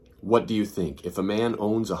What do you think? If a man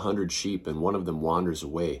owns 100 sheep and one of them wanders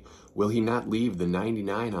away, will he not leave the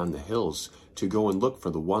 99 on the hills to go and look for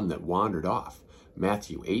the one that wandered off?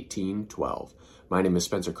 Matthew 18:12. My name is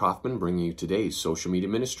Spencer Coffman, bringing you today's Social Media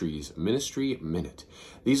Ministries Ministry Minute.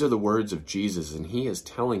 These are the words of Jesus, and he is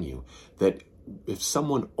telling you that if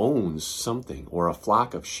someone owns something or a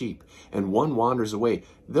flock of sheep and one wanders away,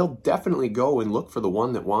 they'll definitely go and look for the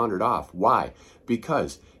one that wandered off. Why?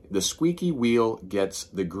 Because the squeaky wheel gets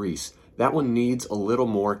the grease. That one needs a little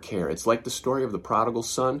more care. It's like the story of the prodigal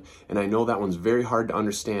son, and I know that one's very hard to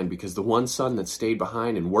understand because the one son that stayed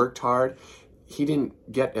behind and worked hard, he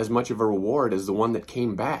didn't get as much of a reward as the one that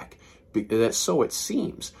came back. So it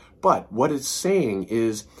seems. But what it's saying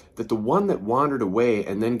is that the one that wandered away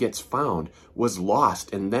and then gets found was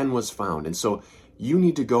lost and then was found. And so you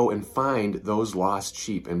need to go and find those lost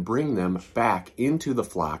sheep and bring them back into the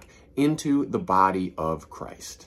flock, into the body of Christ.